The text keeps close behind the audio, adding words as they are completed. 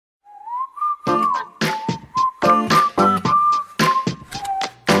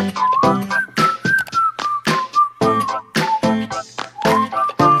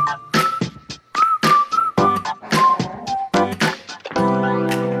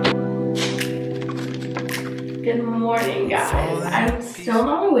Good morning, guys. I'm still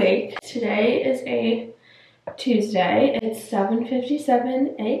not awake. Today is a Tuesday. It's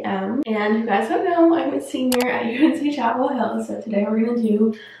 7:57 a.m. and you guys don't know, I'm a senior at UNC Chapel Hill. So today we're gonna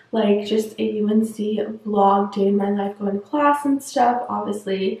do like just a UNC vlog, day in my life, going to class and stuff.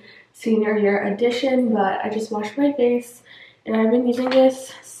 Obviously senior year edition, but I just washed my face and I've been using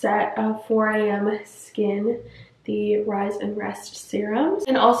this set of 4 a.m. Skin, the Rise and Rest serums.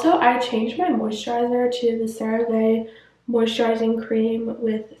 And also I changed my moisturizer to the CeraVe moisturizing cream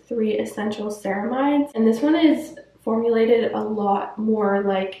with 3 essential ceramides, and this one is formulated a lot more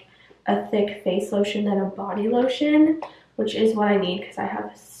like a thick face lotion than a body lotion, which is what I need because I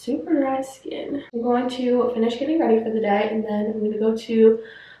have super dry skin. I'm going to finish getting ready for the day and then I'm going to go to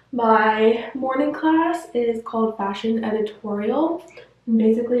my morning class. It is called Fashion Editorial, and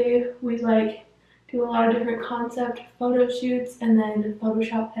basically we like do a lot of different concept photo shoots and then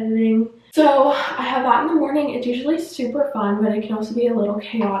Photoshop editing. So I have that in the morning. It's usually super fun, but it can also be a little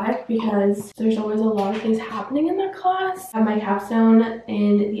chaotic because there's always a lot of things happening in that class. I have my capstone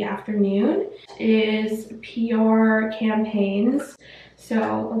in the afternoon. It is PR campaigns.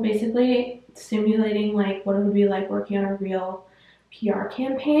 So we're basically simulating like what it would be like working on a real PR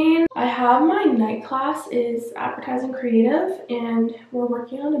campaign. I have my night class is advertising creative, and we're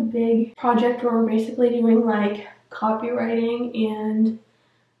working on a big project where we're basically doing like copywriting and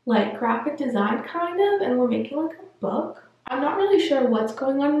like graphic design kind of, and we're making like a book. I'm not really sure what's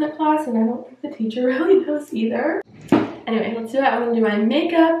going on in that class, and I don't think the teacher really knows either. Anyway, let's do it. I'm gonna do my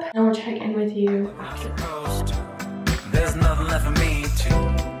makeup and we'll check in with you after. There's nothing left for me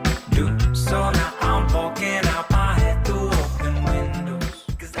to do, so now I'm walking out my head through open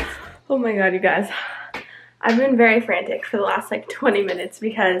windows. Oh my god, you guys. I've been very frantic for the last like 20 minutes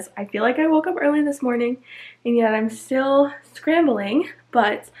because I feel like I woke up early this morning and yet I'm still scrambling,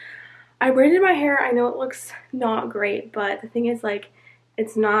 but I braided my hair. I know it looks not great, but the thing is like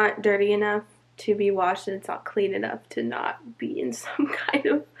it's not dirty enough to be washed and it's not clean enough to not be in some kind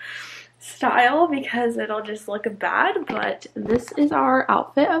of style because it'll just look bad. But this is our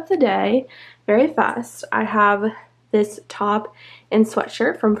outfit of the day. Very fast. I have this top and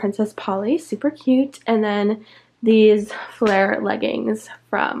sweatshirt from Princess Polly, super cute, and then these flare leggings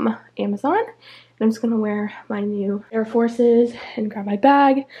from Amazon. And I'm just gonna wear my new Air Forces and grab my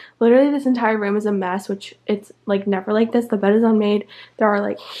bag. Literally this entire room is a mess, which it's like never like this. The bed is unmade. There are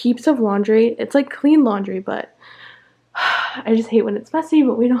like heaps of laundry. It's like clean laundry, but I just hate when it's messy,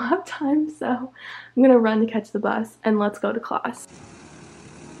 but we don't have time, so I'm gonna run to catch the bus and let's go to class.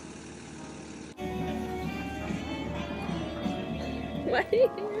 My hair,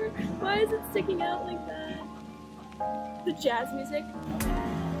 why is it sticking out like that? The jazz music.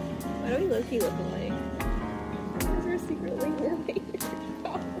 Why do we low-key look alike? Because we're secretly related.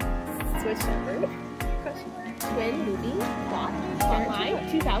 Switch number. Question mark. Twin movie. Plot. Online.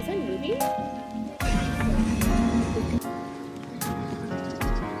 2000 movie.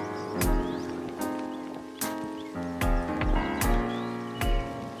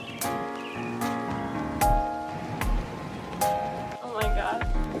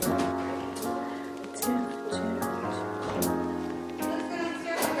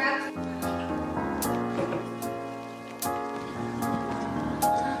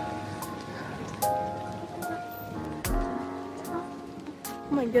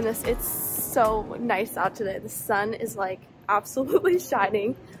 Oh my goodness, it's so nice out today. The sun is like absolutely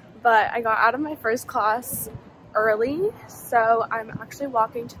shining, but I got out of my first class early, so I'm actually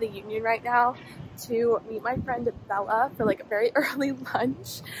walking to the Union right now to meet my friend Bella for like a very early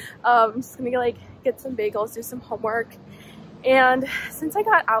lunch. I'm just gonna like get some bagels, do some homework, and since I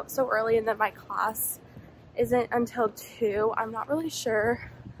got out so early and then my class isn't until 2, I'm not really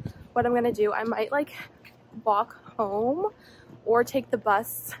sure what I'm gonna do. I might like walk home or take the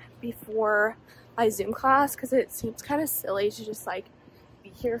bus before my Zoom class because it seems kind of silly to just like be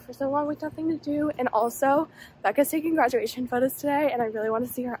here for so long with nothing to do. And also Becca's taking graduation photos today and I really want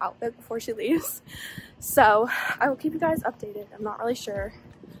to see her outfit before she leaves, so I will keep you guys updated. I'm not really sure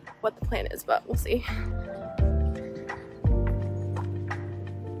what the plan is, but we'll see.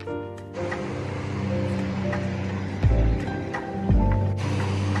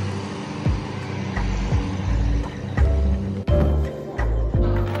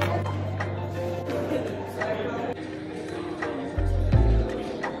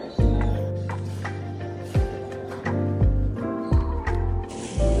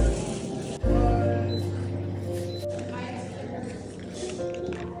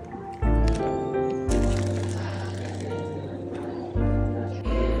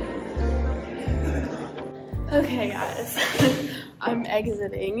 Okay guys, I'm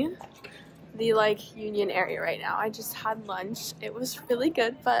exiting the like Union area right now. I just had lunch. It was really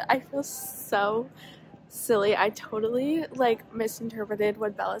good, but I feel so silly. I totally like misinterpreted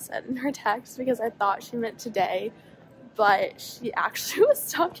what Bella said in her text because I thought she meant today, but she actually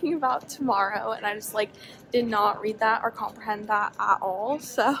was talking about tomorrow, and I just like did not read that or comprehend that at all.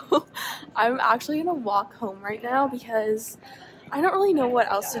 So I'm actually gonna walk home right now because I don't really know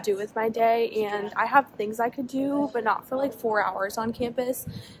what else to do with my day, and I have things I could do, but not for like 4 hours on campus.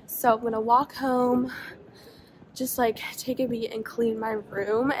 So I'm gonna walk home, just like take a beat and clean my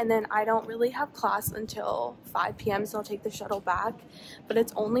room, and then I don't really have class until 5 p.m. so I'll take the shuttle back, but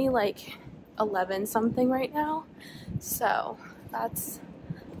it's only like 11 something right now, so that's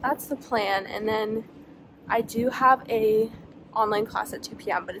the plan. And then I do have a online class at 2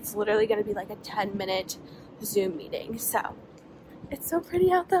 p.m. but it's literally going to be like a 10-minute Zoom meeting. So it's so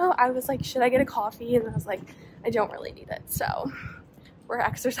pretty out though. I was like, should I get a coffee? And I was like, I don't really need it. So we're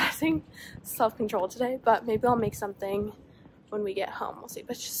exercising self-control today, but maybe I'll make something when we get home. We'll see.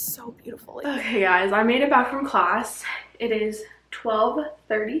 But it's just so beautiful. Okay guys, I made it back from class. It is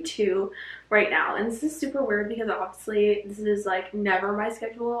 12:32 right now, and this is super weird because obviously this is like never my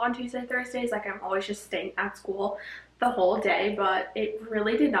schedule on Tuesday, Thursdays. Like I'm always just staying at school the whole day, but it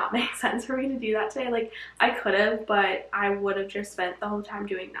really did not make sense for me to do that today. Like I could have, but I would have just spent the whole time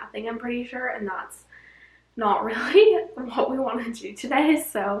doing nothing, I'm pretty sure, and that's not really what we want to do today.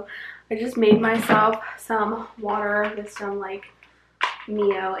 So I just made myself some water with some like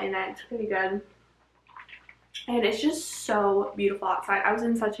Mio in it. It's pretty good. And it's just so beautiful outside. I was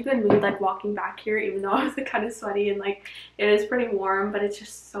in such a good mood like walking back here, even though I was like kind of sweaty and like it is pretty warm, but it's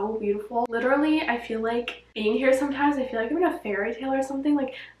just so beautiful. Literally, I feel like being here sometimes, I feel like I'm in a fairy tale or something.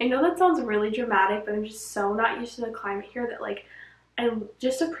 Like I know that sounds really dramatic, but I'm just so not used to the climate here that like I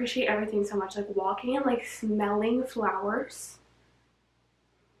just appreciate everything so much. Like walking and like smelling flowers.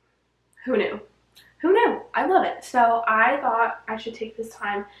 Who knew? Who knew? I love it. So I thought I should take this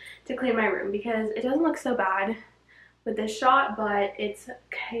time to clean my room because it doesn't look so bad with this shot, but it's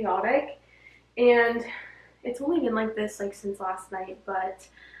chaotic, and it's only been like this like since last night, but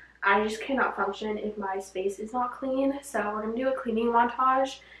I just cannot function if my space is not clean. So we're gonna do a cleaning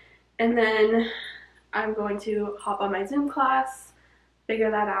montage, and then I'm going to hop on my Zoom class,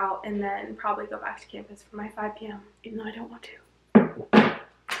 figure that out, and then probably go back to campus for my 5 p.m. even though I don't want to.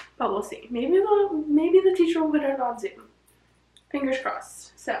 But we'll see. Maybe the teacher will put it on Zoom. Fingers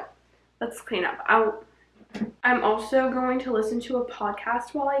crossed. So let's clean up. I'm also going to listen to a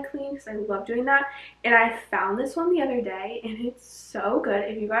podcast while I clean because I love doing that. And I found this one the other day, and it's so good.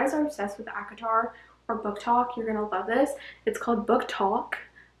 If you guys are obsessed with ACOTAR or Book Talk, you're gonna love this. It's called Book Talk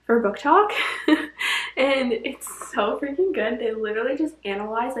for Book Talk, and it's so freaking good. They literally just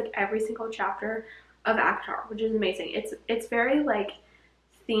analyze like every single chapter of ACOTAR, which is amazing. It's very like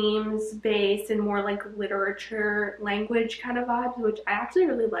themes based and more like literature language kind of vibes, which I actually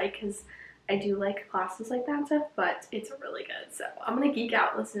really like because I do like classes like that and stuff, but it's really good. So I'm gonna geek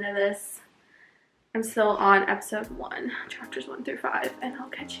out, listen to this. I'm still on episode 1, chapters 1 through 5, and I'll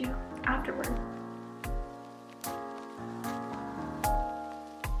catch you afterward.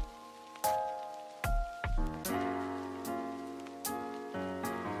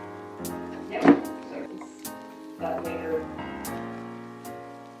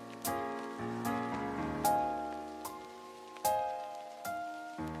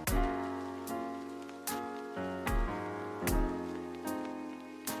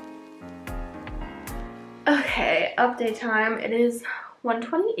 Okay, update time. It is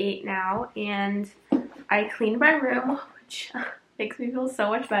 1:28 now, and I cleaned my room, which makes me feel so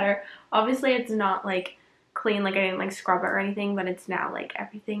much better. Obviously, it's not like clean, like I didn't like scrub it or anything, but it's now like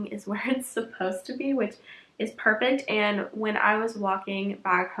everything is where it's supposed to be, which is perfect. And when I was walking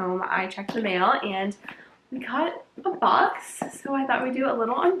back home, I checked the mail and we got a box, so I thought we'd do a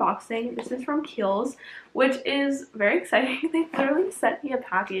little unboxing. This is from Kiehl's, which is very exciting. They literally sent me a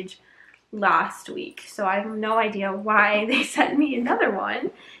package last week, so I have no idea why they sent me another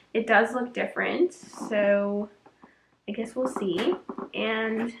one. It does look different, so I guess we'll see.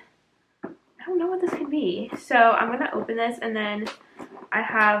 And I don't know what this could be, so I'm gonna open this, and then I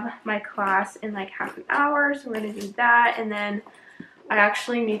have my class in like half an hour, so we're gonna do that. And then I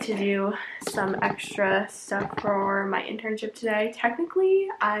actually need to do some extra stuff for my internship today. Technically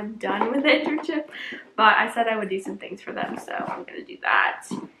I'm done with the internship, but I said I would do some things for them, so I'm gonna do that.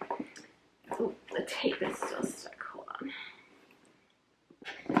 Ooh, the tape is still stuck. Hold on.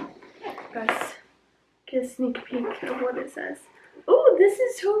 Guys, get a sneak peek of what it says. Ooh, this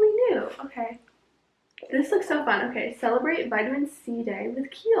is totally new. Okay. This looks so fun. Okay, celebrate Vitamin C Day with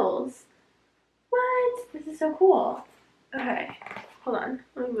Kiehl's. What? This is so cool. Okay, hold on.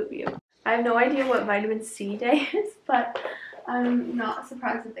 Let me move you. I have have no idea what vitamin C day is, but I'm not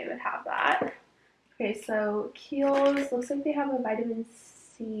surprised that they would have that. Okay, so Kiehl's looks like they have a vitamin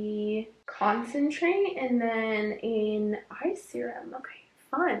C concentrate and then an eye serum. Okay,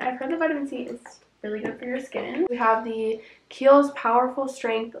 fun. I've heard the vitamin C is really good for your skin. We have the Kiehl's Powerful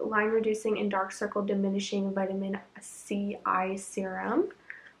Strength Line Reducing and Dark Circle Diminishing Vitamin C Eye Serum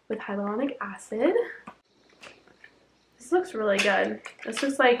with hyaluronic acid. This looks really good. This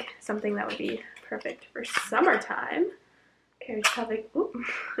looks like something that would be perfect for summertime. Okay, we just have a,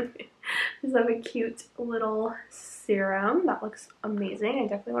 just have a cute little serum. That looks amazing. I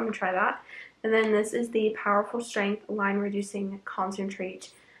definitely want to try that. And then this is the Powerful Strength Line Reducing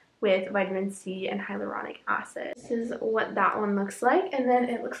Concentrate with vitamin C and hyaluronic acid. This is what that one looks like. And then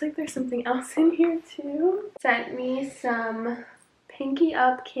it looks like there's something else in here too. Sent me some Pinky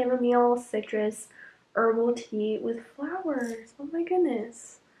Up Chamomile Citrus Herbal Tea with flowers. Oh my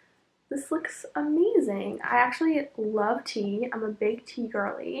goodness. This looks amazing. I actually love tea. I'm a big tea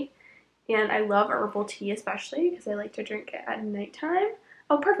girly. And I love herbal tea especially because I like to drink it at nighttime.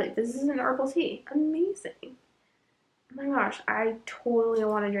 Oh, perfect. This is an herbal tea. Amazing. Oh my gosh, I totally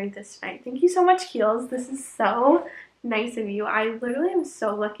want to drink this tonight. Thank you so much, Kiehl's. This is so nice of you. I literally am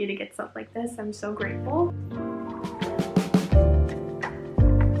so lucky to get stuff like this. I'm so grateful.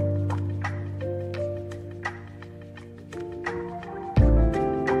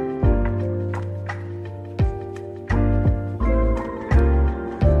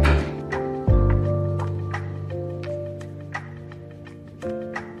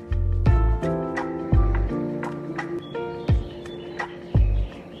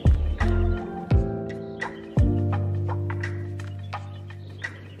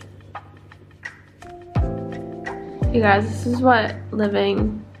 You guys, this is what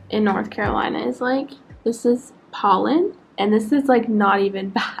living in North Carolina is like. This is pollen, and this is like not even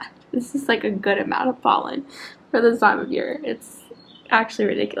bad. This is like a good amount of pollen for this time of year. It's actually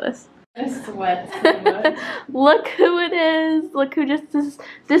ridiculous. I sweat so much. Look who it is. Look who just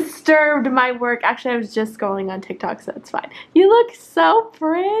disturbed my work. Actually, I was just scrolling on TikTok, so it's fine. You look so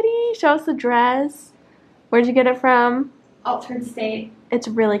pretty. Show us the dress. Where'd you get it from? Altered State. It's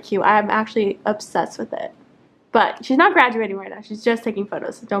really cute. I'm actually obsessed with it. But she's not graduating right now. She's just taking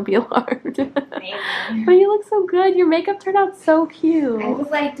photos, so don't be alarmed. Maybe. But you look so good. Your makeup turned out so cute. I was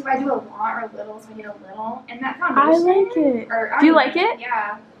like, do I do a lot or little? So I did a little. And that I foundation. like it. Or, Do you like it?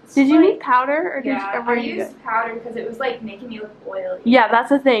 Yeah. Did you need powder? Or did Yeah, or were I you used good? powder because it was like making me look oily. Yeah, that's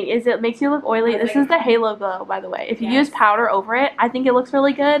the thing. Is it makes you look oily. This is the Halo Glow, by the way. If you use powder over it, I think it looks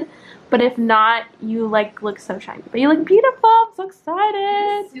really good. But if not, you like look so shiny. But you look beautiful. I'm so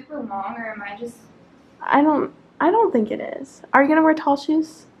excited. Is it super long or am I just... I don't think it is. Are you gonna wear tall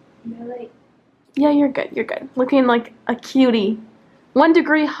shoes? Really? Yeah, you're good. You're good. Looking like a cutie. 1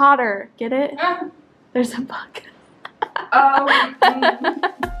 degree hotter. Get it? There's a bug. Oh.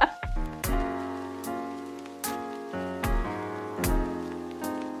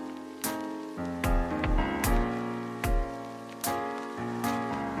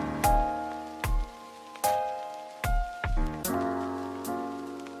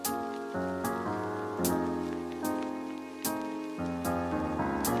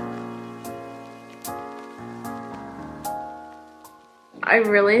 I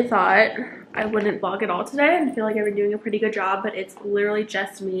really thought I wouldn't vlog at all today. I feel like I've been doing a pretty good job, but it's literally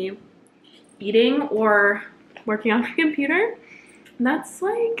just me eating or working on my computer. And that's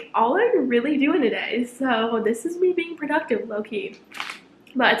like all I'm really doing today. So this is me being productive, low-key.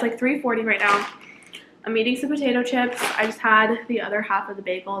 But it's like 3:40 right now. I'm eating some potato chips. I just had the other half of the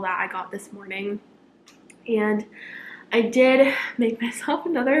bagel that I got this morning. And I did make myself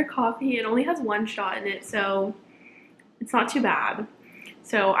another coffee. It only has 1 shot in it, so it's not too bad.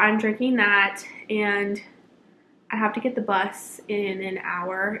 So I'm drinking that, and I have to get the bus in an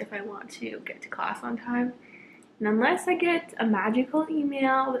hour if I want to get to class on time. And unless I get a magical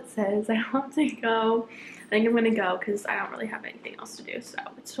email that says I want to go, I think I'm going to go because I don't really have anything else to do, so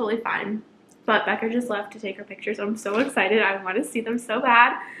it's totally fine. But Becca just left to take her pictures. I'm so excited. I want to see them so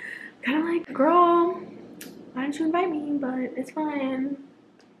bad. I'm kind of like, girl, why didn't you invite me? But it's fine.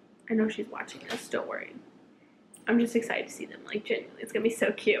 I know she's watching us. Don't worry. I'm just excited to see them, like, genuinely. It's gonna be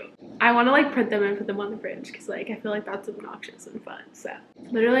so cute. I want to, like, print them and put them on the fridge because, like, I feel like that's obnoxious and fun. So,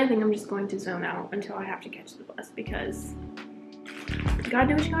 literally, I think I'm just going to zone out until I have to catch the bus because you gotta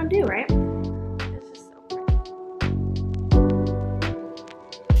do what you gotta do, right?